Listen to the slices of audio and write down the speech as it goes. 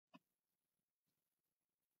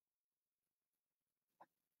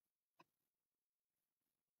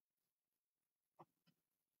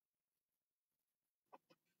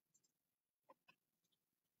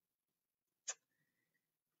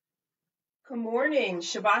Good morning.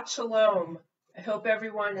 Shabbat Shalom. I hope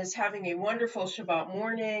everyone is having a wonderful Shabbat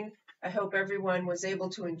morning. I hope everyone was able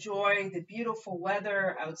to enjoy the beautiful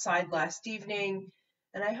weather outside last evening.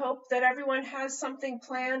 And I hope that everyone has something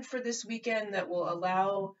planned for this weekend that will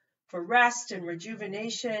allow for rest and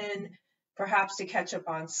rejuvenation, perhaps to catch up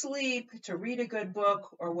on sleep, to read a good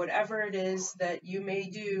book, or whatever it is that you may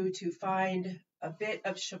do to find a bit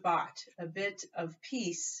of Shabbat, a bit of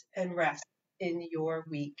peace and rest in your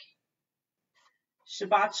week.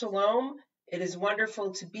 Shabbat Shalom. It is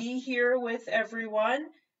wonderful to be here with everyone,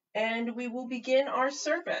 and we will begin our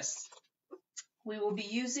service. We will be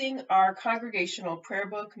using our congregational prayer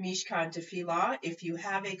book, Mishkan Tefillah. If you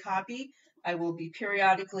have a copy, I will be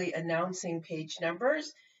periodically announcing page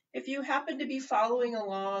numbers. If you happen to be following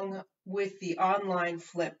along with the online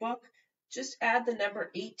flip book, just add the number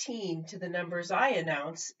 18 to the numbers I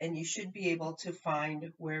announce, and you should be able to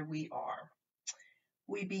find where we are.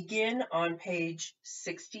 We begin on page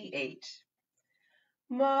 68.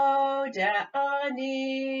 Moda'ani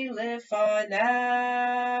lefanecha,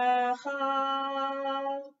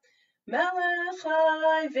 melech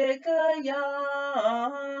chai v'kayam,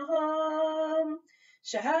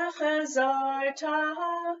 shechazarta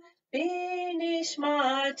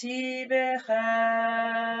b'nishmati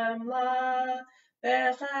b'chemla,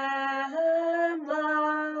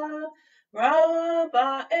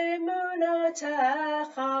 Rabba emunatecha,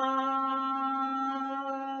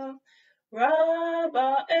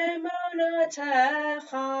 Rabba emunatecha,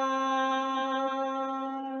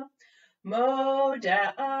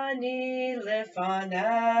 Moda'ani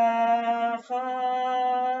lefanecha,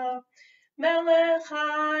 Melech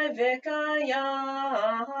chai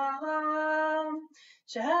v'kayam,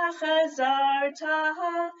 shechazarta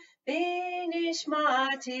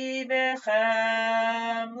b'nishmati b'chemla,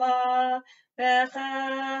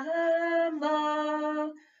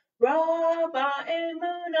 Rabba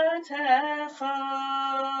emunatecha,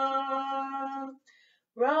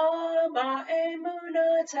 Rabba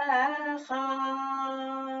emunatecha.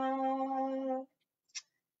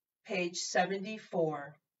 Page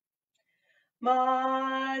 74. Ma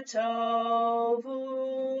tovu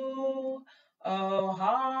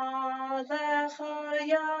ohalecha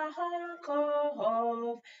Yaakov,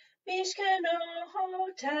 mishkenotecha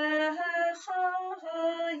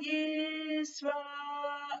Yisrael.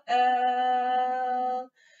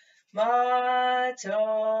 Ma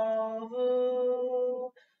tovu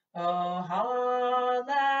ohalecha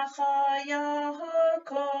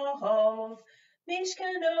Yaakov,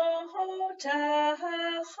 mishkenotecha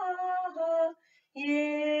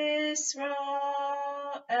Yisrael.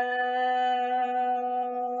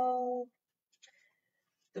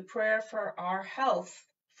 The prayer for our health,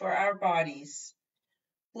 for our bodies.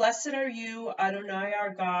 Blessed are you, Adonai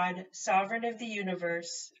our God, sovereign of the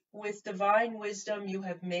universe. With divine wisdom you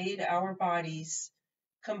have made our bodies,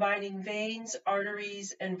 combining veins,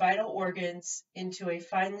 arteries, and vital organs into a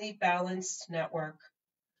finely balanced network.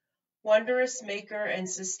 Wondrous maker and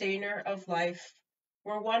sustainer of life,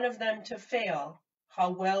 were one of them to fail, how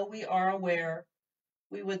well we are aware,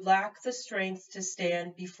 we would lack the strength to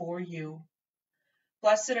stand before you.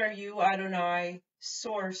 Blessed are you, Adonai,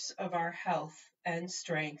 source of our health and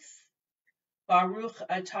strength. Baruch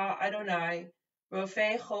atah Adonai,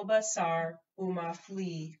 rofei chol basar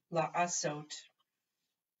umafli la'asot.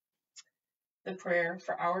 The prayer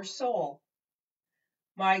for our soul.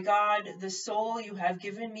 My God, the soul you have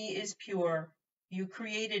given me is pure. You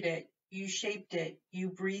created it, you shaped it, you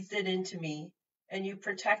breathed it into me, and you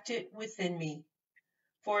protect it within me.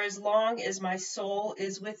 For as long as my soul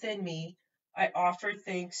is within me, I offer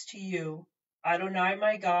thanks to you, Adonai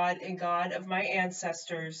my God and God of my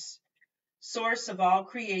ancestors, source of all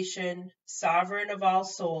creation, sovereign of all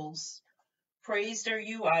souls. Praised are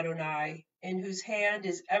you, Adonai, in whose hand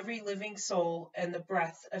is every living soul and the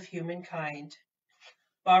breath of humankind.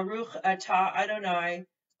 Baruch atah Adonai,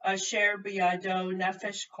 asher biyado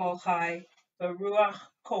nefesh kol chai, baruach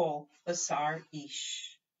kol basar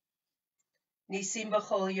ish. Nisim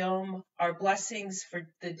b'chol yom, our blessings for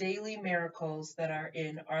the daily miracles that are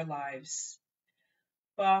in our lives.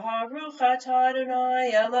 Baruch atah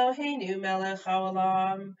Adonai Eloheinu melech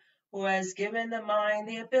haolam, who has given the mind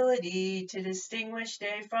the ability to distinguish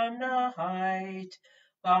day from night.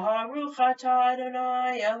 Baruch atah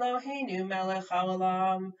Adonai Eloheinu melech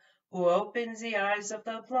haolam, who opens the eyes of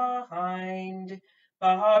the blind.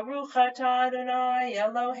 Baruch atah Adonai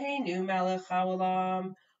Eloheinu melech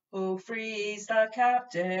haolam, who frees the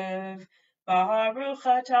captive. Baruch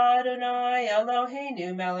atah Adonai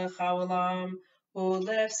Eloheinu melech haolam, who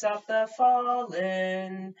lifts up the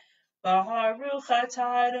fallen. Baruch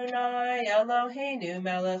atah Adonai Eloheinu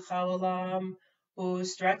melech haolam, who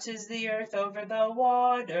stretches the earth over the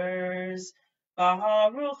waters.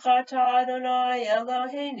 Baruch atah Adonai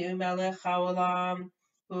Eloheinu melech haolam,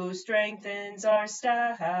 who strengthens our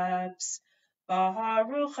steps.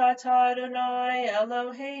 Baruch atah Adonai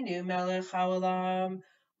Eloheinu melech haolam,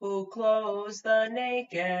 who clothes the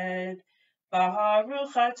naked.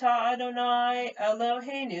 Baruch atah Adonai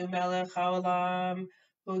Eloheinu melech haolam,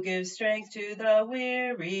 who gives strength to the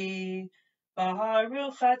weary.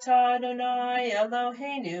 Baruch atah Adonai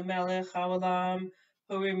Eloheinu melech haolam,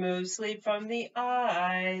 who removes sleep from the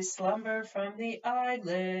eyes, slumber from the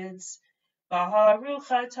eyelids. Baruch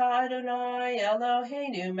atah Adonai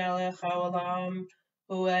Eloheinu melech haolam,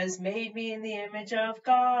 who has made me in the image of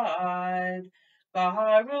God.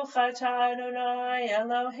 Baruch atah Adonai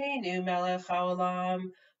Eloheinu melech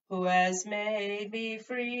haolam, who has made me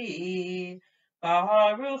free.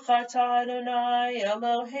 Baruch atah Adonai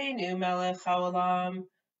Eloheinu melech haolam,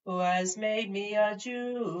 who has made me a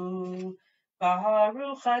Jew.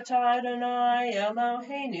 Baruch atah Adonai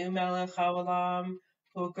Eloheinu melech haolam,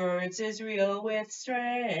 who girds Israel with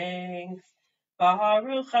strength.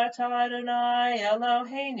 Baruch atah Adonai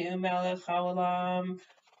Eloheinu melech haolam,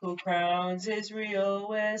 who crowns Israel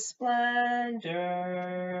with splendor.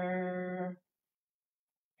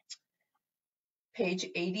 Page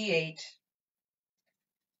 88.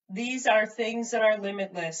 These are things that are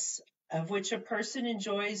limitless, of which a person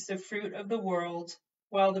enjoys the fruit of the world,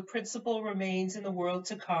 while the principle remains in the world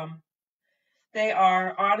to come. They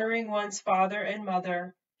are honoring one's father and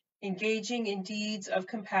mother, engaging in deeds of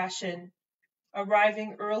compassion,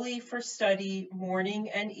 arriving early for study morning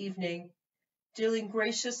and evening, dealing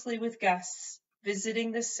graciously with guests,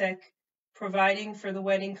 visiting the sick, providing for the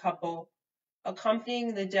wedding couple,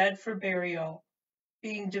 accompanying the dead for burial,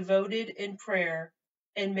 being devoted in prayer,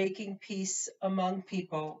 and making peace among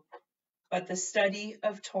people. But the study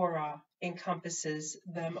of Torah encompasses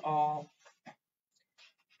them all.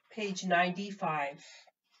 Page 95.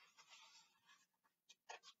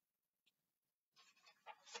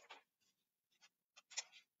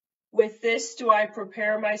 With this do I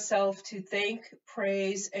prepare myself to thank,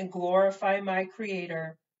 praise, and glorify my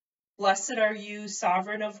Creator. Blessed are you,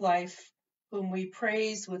 Sovereign of life, whom we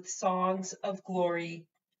praise with songs of glory.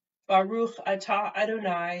 Baruch atah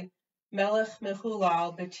Adonai, Melech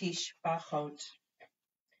mechulal b'tish bachot.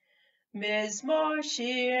 Mizmor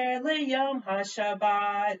shir liyom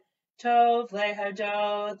haShabbat, tov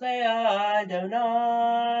lehadod le'Adonai,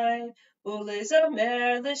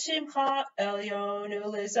 ulizamer l'shimcha elyon,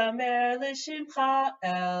 ulizamer l'shimcha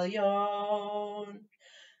elyon.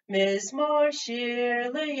 Mizmor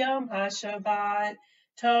shir liyom haShabbat,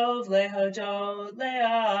 tov lehodot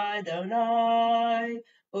le'Adonai,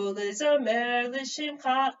 ulizamer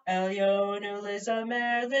l'shimcha elyon,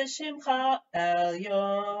 ulizamer l'shimcha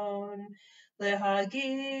elyon.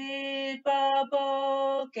 Lehagid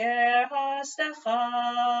baboker hastecha,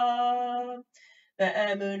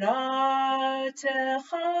 ve'emunah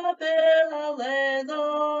techaber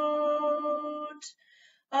halelot.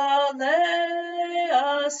 Ale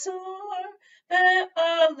asur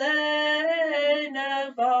ve'ale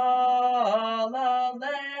neval,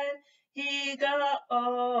 ale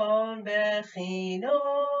higaon bechinor.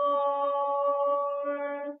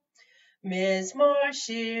 Mizmor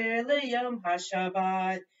shir liyom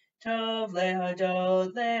haShabbat, tov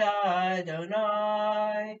lehodot le'Adonai,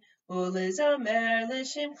 ulizamer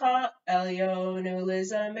l'shimcha elyon,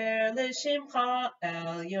 ulizamer l'shimcha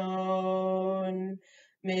elyon.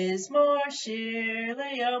 Mizmor shir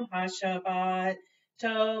liyom haShabbat,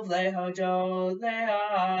 tov lehodot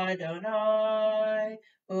le'Adonai,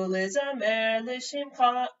 ulizamer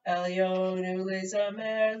l'shimcha elyon,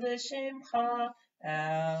 ulizamer l'shimcha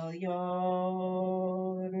elyon.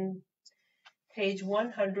 Page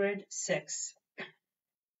 106.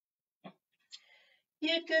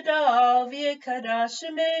 Yikadal v'yikadash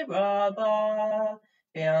shemei Rabbah,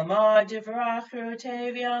 v'yamad divrach rutei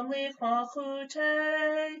v'yamlich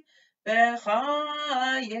malchutei,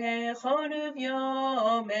 v'chayechon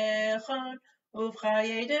uv'yom echad,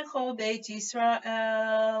 uv'chaye dechol beit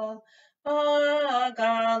Yisrael,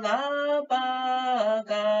 bagala,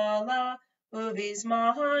 bagala,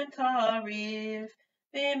 uv'izman kariv,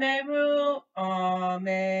 v'meru,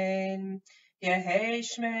 amen. Yehei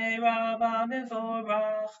Shmei Rabbah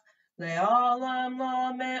Mevorach, Le'olam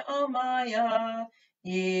Lo Me'omaya,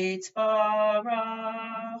 Yitbarach,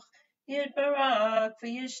 Yitbarach,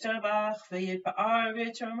 V'yishtabach, V'yitba'ar,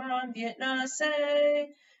 V'yitramam,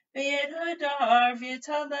 V'yitnaseh, V'yithadar,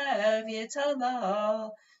 V'yitalev, V'yitalal,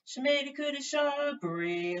 Shmei Kedusha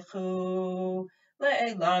B'richu,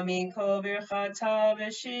 Le'elami kol birchata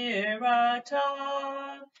v'shirata,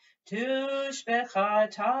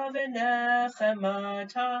 tushbechata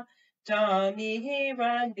v'nechemata,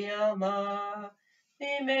 damihiran bilma,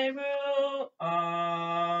 v'meru.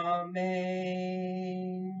 Amen.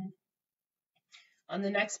 On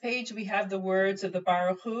the next page, we have the words of the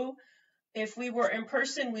Baruch Hu. If we were in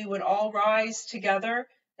person, we would all rise together.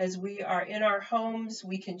 As we are in our homes,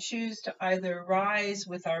 we can choose to either rise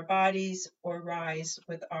with our bodies or rise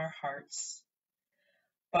with our hearts.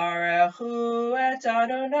 Baruch Hu et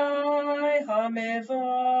Adonai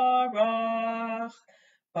HaMevorach.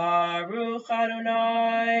 Baruch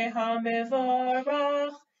Adonai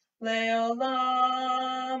HaMevorach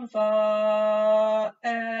Leolam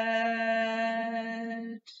Va'ed.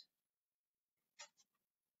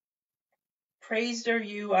 Praised are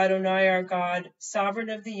you, Adonai, our God, sovereign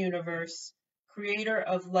of the universe, creator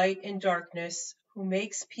of light and darkness, who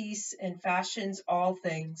makes peace and fashions all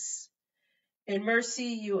things. In mercy,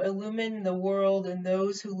 you illumine the world and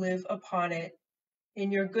those who live upon it.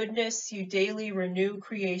 In your goodness, you daily renew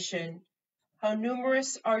creation. How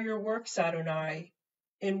numerous are your works, Adonai!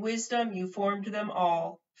 In wisdom, you formed them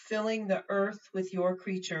all, filling the earth with your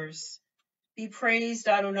creatures. Be praised,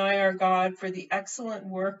 Adonai, our God, for the excellent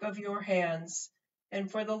work of your hands,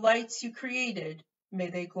 and for the lights you created. May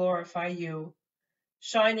they glorify you.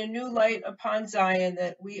 Shine a new light upon Zion,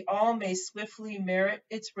 that we all may swiftly merit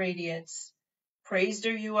its radiance. Praised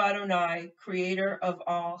are you, Adonai, creator of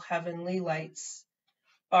all heavenly lights.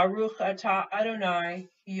 Baruch atah Adonai,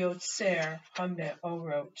 Yotzer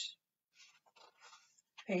HaMeorot.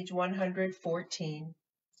 Page 114.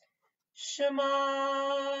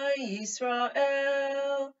 Shema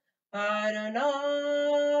Yisrael, Adonai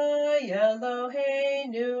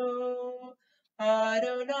Eloheinu,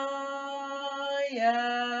 Adonai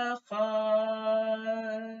Echad.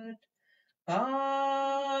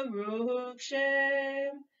 Baruch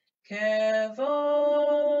Shem Kevod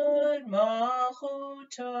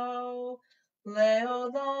Malchuto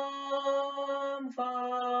Leolam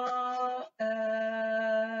Va'ed.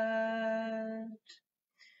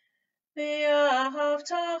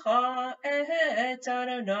 V'ahavtacha et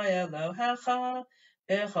Adonai Elohecha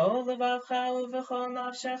b'chol levacha u'v'chol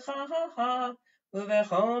nafshecha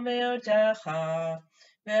u'v'chol me'odecha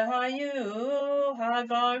v'hayu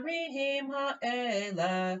hadvarim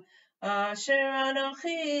ha'ele asher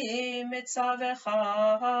anochi mitzavecha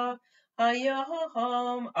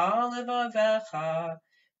hayom al levavecha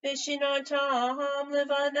v'shinotam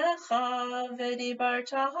levanecha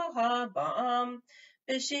v'dibarta ba'am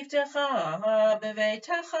B'shivtecha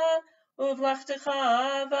b'veitecha uv'lachtecha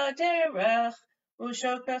v'derech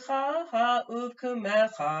u'shokpecha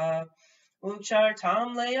uv'kumecha u'kshartam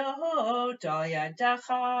le'yahot al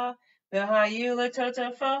yadecha v'hayu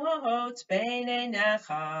letotafot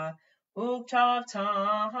b'neinecha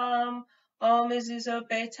u'ktavtam al mezuzot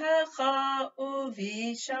beitecha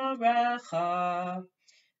u'visharecha.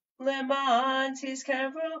 Leman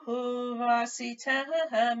tizkeruhu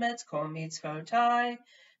v'asitem et kol mitzvotai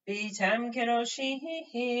v'tem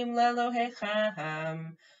kedoshim lelohechem.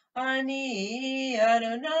 Ani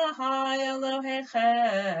Adonai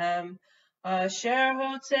Elohechem asher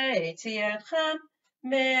hotzeiti etchem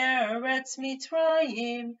me'eretz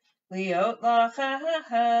Mitzrayim liot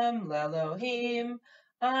lachem lelohim.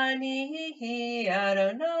 Ani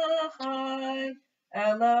Adonai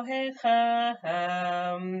Elohechem,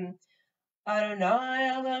 Adonai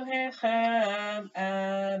Elohechem,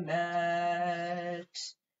 Emet.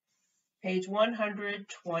 Page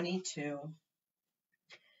 122.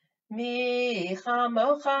 Mi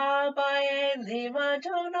chamocha ba'elim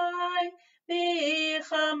Adonai, mi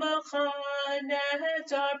chamocha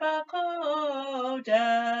netar b'kodesh.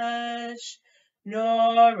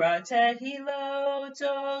 Nora tehilot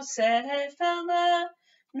osefela,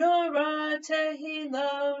 Nora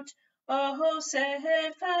tehilot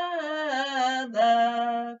osefela.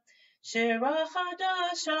 Shira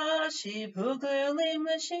chadasha shibhu glulim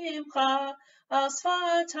l'shimcha al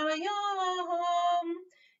sfat hayom.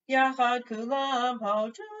 Yachad kulam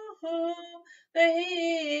hoduhu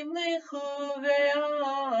ve'himlichu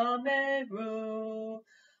ve'ameru.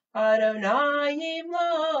 Adonai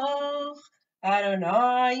yimloch,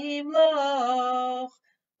 Adonai yimloch,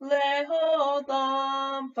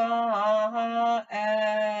 le'olam va'ed.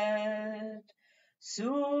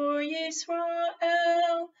 Sur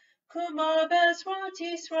Yisrael, kuma bezrat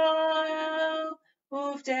Yisrael,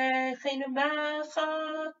 uvdechinu mecha,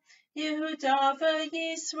 Yehuda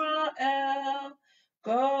v'Yisrael.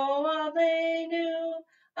 Go aleinu,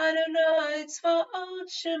 Adonai tzvaot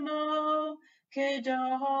shemo,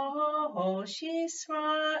 Kedosh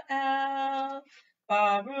Yisrael.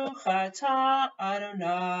 Baruch atah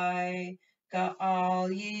Adonai Ga'al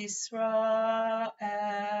Yisrael.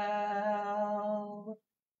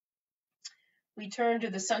 We turn to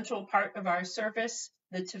the central part of our service,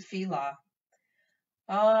 the tefillah.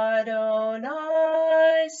 Adonai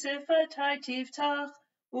sifatai tiftach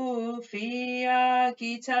ufi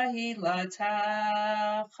agita hilatacha.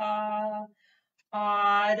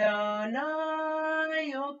 Adonai,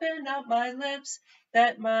 open up my lips,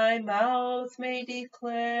 that my mouth may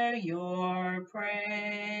declare your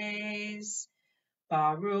praise.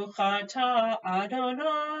 Baruch atah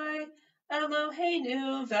Adonai,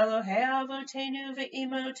 Eloheinu v'Elohei avotenu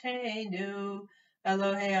v'imotenu,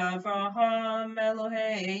 Elohei Avraham,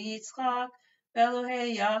 Elohei Yitzchak,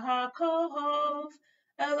 Elohei Yaakov,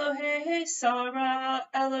 Elohei Sarah,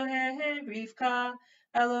 Elohei Rivka,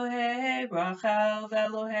 Elohei Rachel,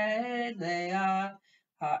 Elohei Leah,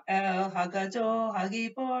 Ha'el Hagadol,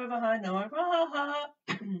 Hagibor v'Hanorah,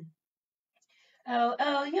 El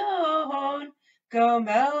Elyon,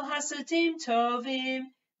 Gomel Hasadim Tovim,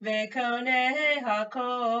 Vekonei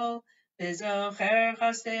Hakol, Bezocher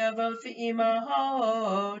Chastei Avot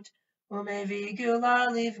V'imahot, Umevi Gula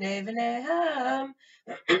Livnei V'nehem,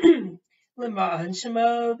 L'man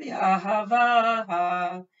Shemo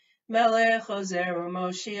B'Ahava, Melech Ozer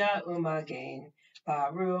U'Moshiach U'Magen,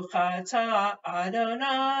 Baruch atah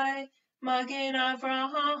Adonai, Magen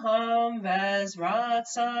Avraham Vezrat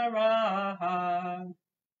Sarah.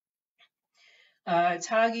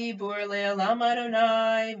 Tagi bur le'olam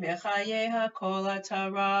Adonai, Mechaye hakol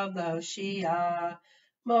atarav l'hoshia,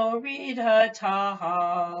 Morid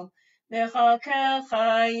hatahal, Mechakel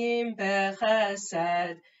chayim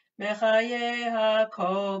bechesed, Mechaye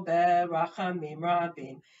hakol berachamim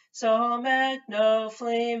rabim, Somet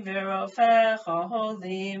noflim v'rofech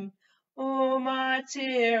oholim,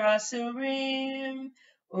 Umatir asurim,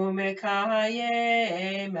 Umekaye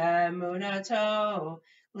emunato,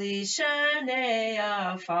 Lishanei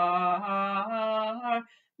afar,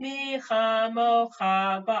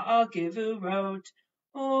 michamocha ba'al givurot,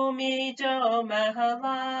 umido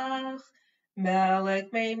mehalach, melech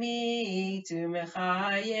meimit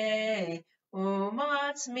umechaye,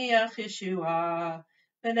 umatzmiach Yeshua,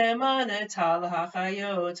 v'nemanet al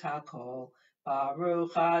hachayot hakol,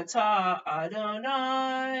 Baruch atah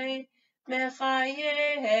Adonai,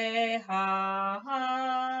 Mechaye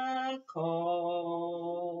hakol.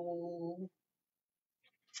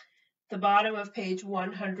 The bottom of page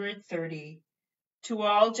 130. To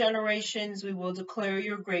all generations we will declare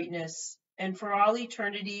your greatness, and for all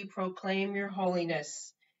eternity proclaim your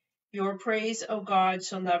holiness. Your praise, O God,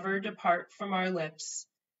 shall never depart from our lips.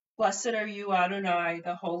 Blessed are you, Adonai,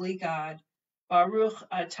 the holy God. Baruch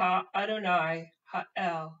atah Adonai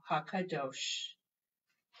ha'el hakadosh.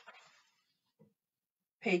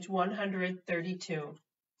 Page 132.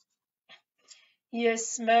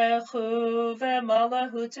 Yismechu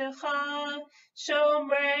v'malahutecha,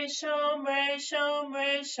 shomrei, shomrei,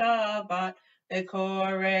 shomrei Shabbat,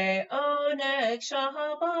 v'korei oneg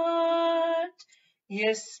Shabbat.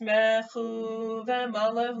 Yismechu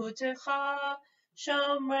v'malahutecha,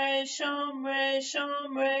 shomrei, shomrei,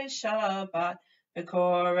 shomrei Shabbat,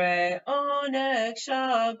 v'korei oneg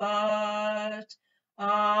Shabbat.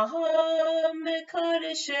 Aham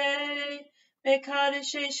mekadeshei,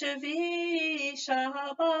 Mekadeshei Shavi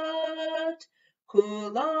Shabbat,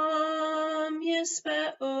 Kulam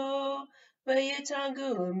Yispe'u,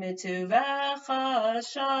 V'yitangu Mituvecha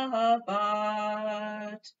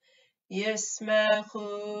Shabbat. Yismechu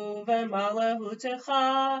v'malahutecha,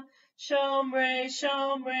 Shomrei,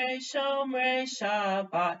 Shomrei, Shomrei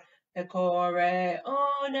Shabbat, V'korei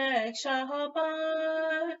oneg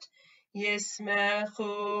Shabbat.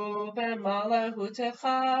 Yismechu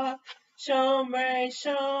v'malahutecha, Shomrei,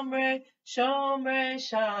 Shomrei, Shomrei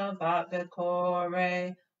Shabbat,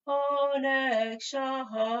 V'korei oneg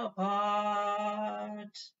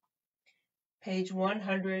Shabbat. Page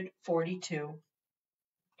 142.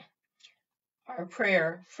 Our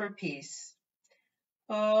prayer for peace.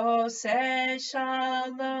 Oh, say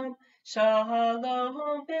shalom,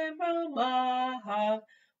 shalom b'romav,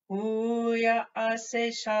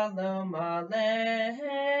 u'ya'aseh shalom aleinu,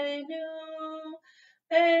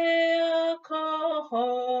 ve'akol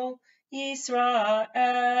Yisrael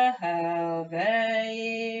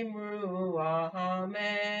ve'imru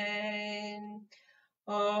amen.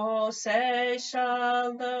 Oh, say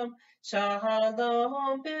shalom,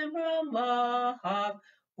 shalom b'romav,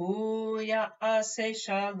 u'ya'aseh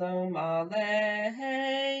shalom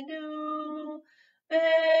aleinu,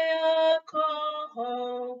 ve'akol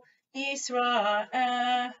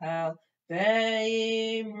Yisrael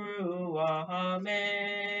ve'imru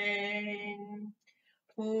amen.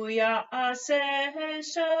 ya'aseh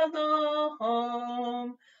shalom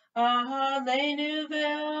aleinu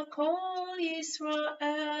ve'al kol Yisrael.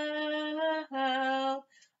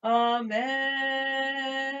 Amen.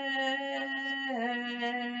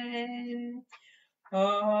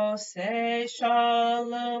 Oh, say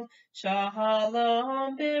shalom,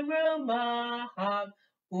 shalom b'rumahav,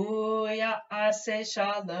 ya'aseh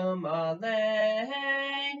shalom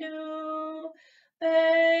aleinu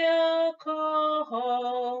ve'al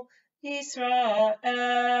kol Yisrael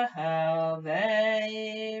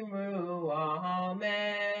ve'imru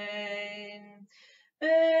amen.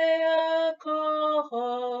 Ve'al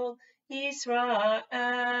kol Yisrael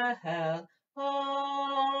amen.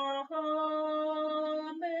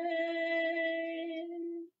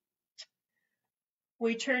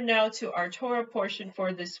 We turn now to our Torah portion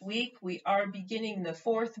for this week. We are beginning the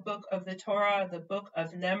fourth book of the Torah, the book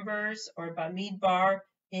of Numbers, or Bamidbar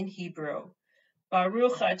in Hebrew.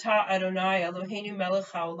 Baruch atah Adonai Eloheinu melech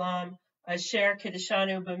haolam, asher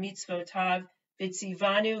kedeshanu b'mitzvotav,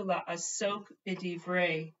 v'tzivanu la'asok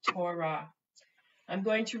b'divrei Torah. I'm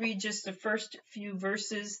going to read just the first few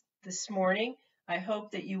verses this morning. I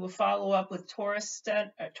hope that you will follow up with Torah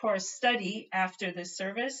study after this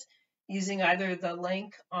service using either the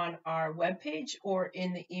link on our webpage or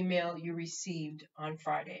in the email you received on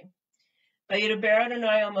Friday. Vayidaber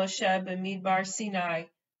Adonai el Moshe b'midbar Sinai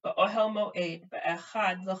ba'ohel moed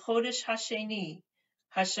ba'echad l'chodesh hasheni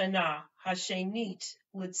hashana hashenit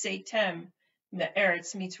l'tzetem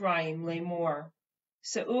me'eretz Mitzrayim lemor.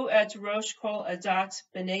 Sa'u et rosh kol adat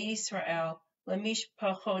b'nei Yisrael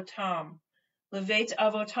lemishpachotam levet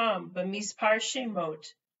avotam b'mispar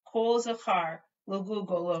shemot kol zachar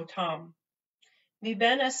legugolotam.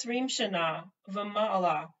 Miben esrim shana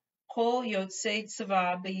v'ma'ala kol yotzei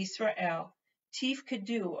tzava b'Yisrael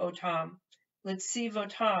tifkedu otam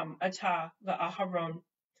litzivotam ata v'aharon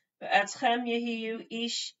v'etzchem yehiyu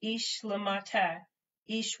ish lemateh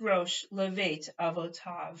ish rosh levet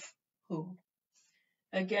avotav hu.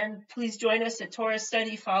 Again, please join us at Torah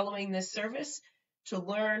study following this service to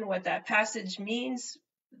learn what that passage means,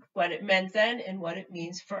 what it meant then, and what it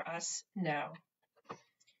means for us now.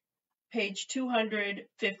 Page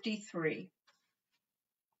 253.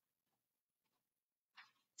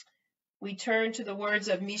 We turn to the words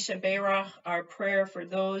of Misha Berach, our prayer for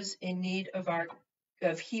those in need of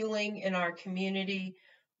healing in our community.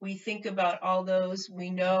 We think about all those we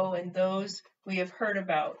know and those we have heard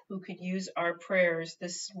about who could use our prayers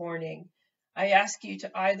this morning. I ask you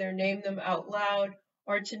to either name them out loud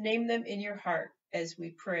or to name them in your heart as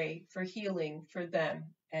we pray for healing for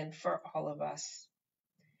them and for all of us.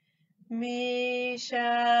 Misha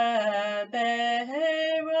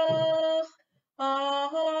Berach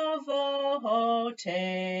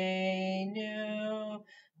Avotenu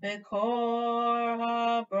Mekor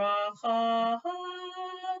HaBracha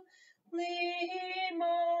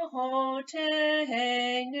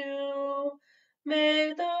Limotenu.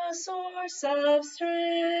 May the source of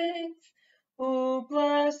strength who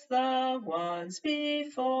bless the ones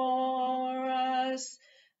before us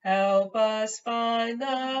help us find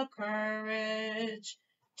the courage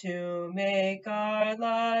to make our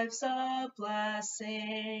lives a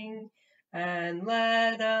blessing, and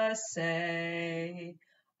let us say,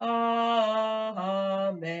 Amen.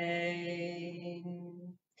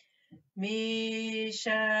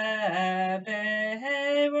 Misha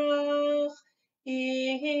Berach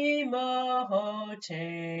Imotenu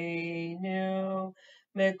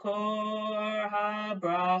Mekor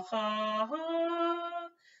HaBracha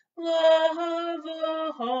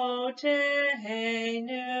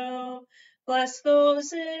Lavotenu. Bless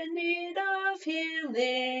those in need of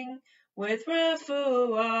healing with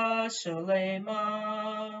refuah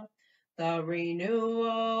shalema, the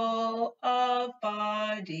renewal of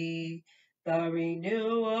body, the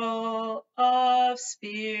renewal of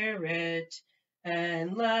spirit,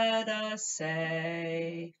 and let us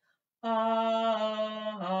say, Amen.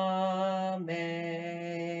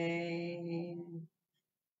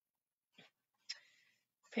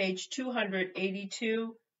 Page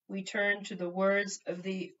 282, we turn to the words of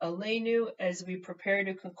the Aleinu as we prepare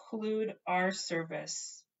to conclude our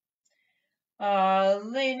service.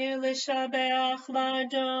 Aleinu l'shabeach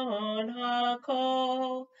l'adon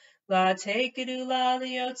hakol, l'tekedu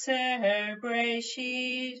la'liotzer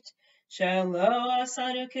breshit, shelo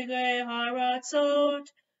asanu k'gei haratzot,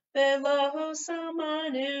 ve'lo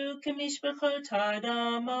samanu k'mishpachot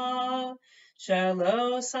hadama,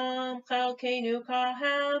 shelo sam chalkenu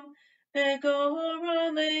kahem,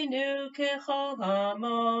 ve'goralenu kechol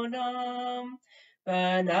hamonam,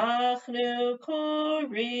 v'anachnu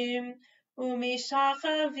korim,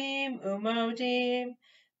 Umishachavim umodim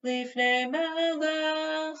Lifnei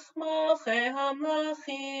Melech Malchei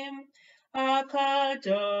Hamlachim,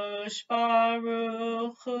 HaKadosh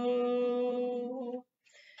Baruch Hu.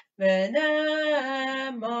 V'ne'emar,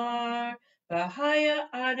 V'haya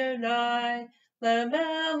Adonai,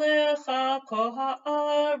 Lemelech HaKol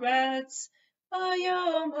Ha'aretz,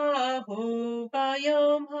 Bayom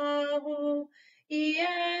Hahu,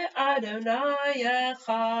 Yeh Adonai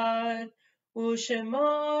Echad,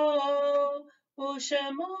 U'Shemo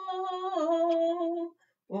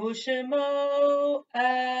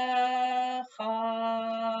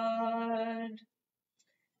Echad.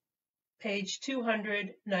 Page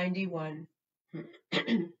 291.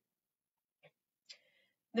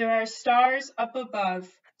 There are stars up above,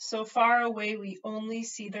 so far away we only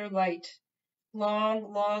see their light,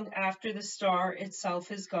 long, long after the star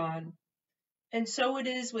itself is gone. And so it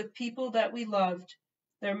is with people that we loved.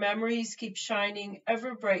 Their memories keep shining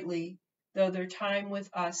ever brightly, though their time with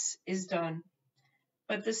us is done.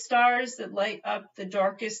 But the stars that light up the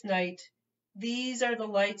darkest night, these are the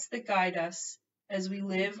lights that guide us as we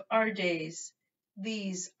live our days.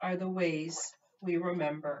 These are the ways we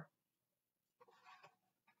remember.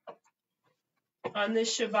 On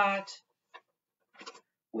this Shabbat,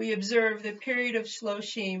 we observe the period of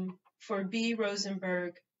Shloshim for B.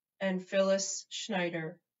 Rosenberg and Phyllis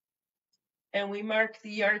Schneider. And we mark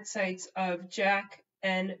the yahrzeits of Jack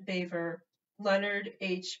N. Baver, Leonard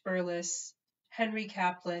H. Burles, Henry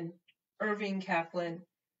Kaplan, Irving Kaplan,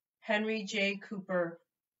 Henry J. Cooper,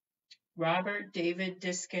 Robert David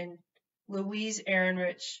Diskin, Louise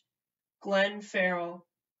Ehrenrich, Glenn Farrell,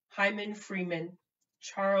 Hyman Freeman,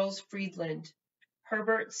 Charles Friedland,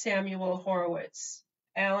 Herbert Samuel Horowitz,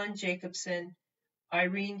 Alan Jacobson,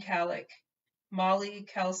 Irene Kalick, Molly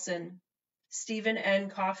Kelson, Stephen N.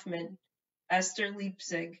 Kaufman, Esther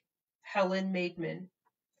Leipzig, Helen Maidman,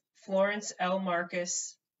 Florence L.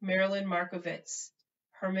 Marcus, Marilyn Markovitz,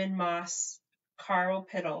 Herman Moss, Carl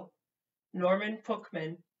Pittle, Norman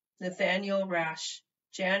Puchman, Nathaniel Rash,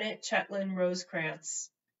 Janet Chetlin Rosekrantz,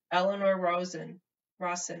 Eleanor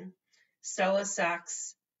Rossen, Stella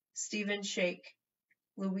Sachs, Stephen Shake,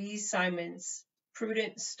 Louise Simons,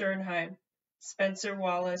 Prudence Sternheim, Spencer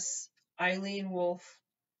Wallace, Eileen Wolfe,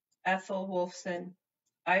 Ethel Wolfson,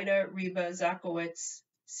 Ida Reba Zakowitz,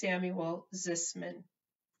 Samuel Zisman.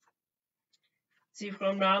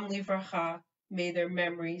 Zichronam livracha, may their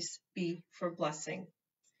memories be for blessing.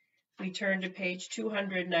 We turn to page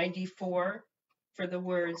 294 for the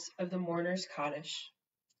words of the Mourner's Kaddish.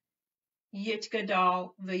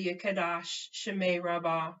 Yitgadal v'yikadash shemei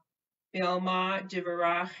rabbah, v'alma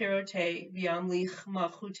divara chirote v'yamlich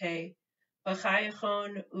malchute,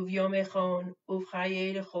 v'chayachon uv'yomechon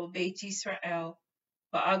uv'chayedecho beit Yisrael,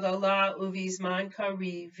 v'agala uv'izman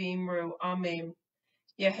kari v'imru amen.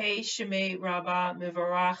 Yehei shemei rabbah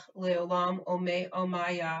mivarach leolam omei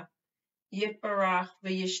omaya, Yitbarach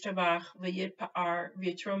v'yishtabach v'yitpa'ar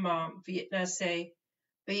v'yitromam v'yitnaseh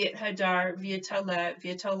v'yithadar v'yitaleh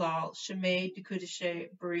v'yitalal shemei dekudeshe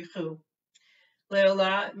barichu.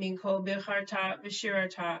 Leola minko bicharta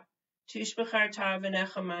v'shirata tushbecharta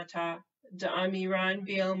v'nechamata da'amiran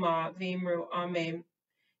v'yelma v'imru amen.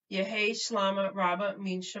 Yehei shlama rabba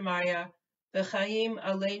min shemaya v'chaim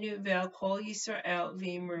aleinu ve'al kol Yisrael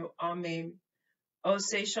v'imru amen.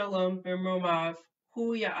 Oseh shalom b'mromav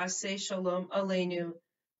Hu ya'aseh shalom aleinu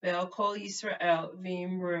ve'al kol Yisrael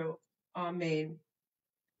v'imru. Amen.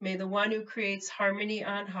 May the one who creates harmony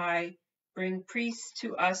on high bring peace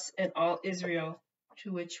to us and all Israel,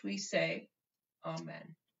 to which we say,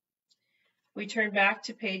 Amen. We turn back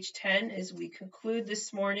to page 10 as we conclude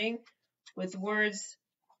this morning with words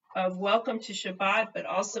of welcome to Shabbat, but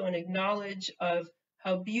also an acknowledge of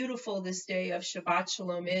how beautiful this day of Shabbat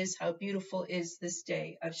Shalom is, how beautiful is this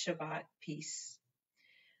day of Shabbat peace.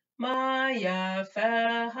 Ma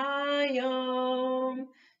yafeh hayom,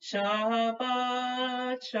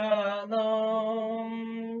 Shabbat Shalom.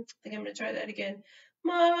 I think I'm going to try that again.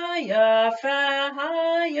 Ma yafeh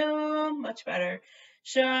hayom, much better.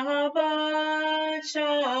 Shabbat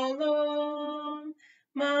Shalom.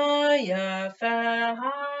 Ma yafeh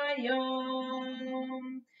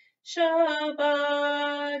hayom,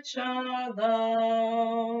 Shabbat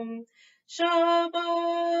Shalom.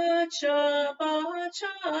 Shabbat, Shabbat,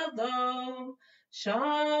 Shalom.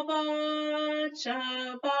 Shabbat,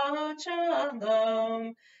 Shabbat,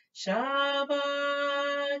 Shalom.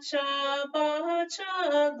 Shabbat, Shabbat,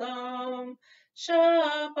 Shalom.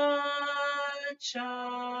 Shabbat,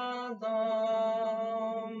 Shalom.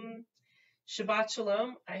 Shabbat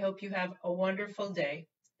Shalom. I hope you have a wonderful day,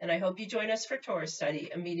 and I hope you join us for Torah study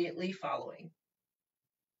immediately following.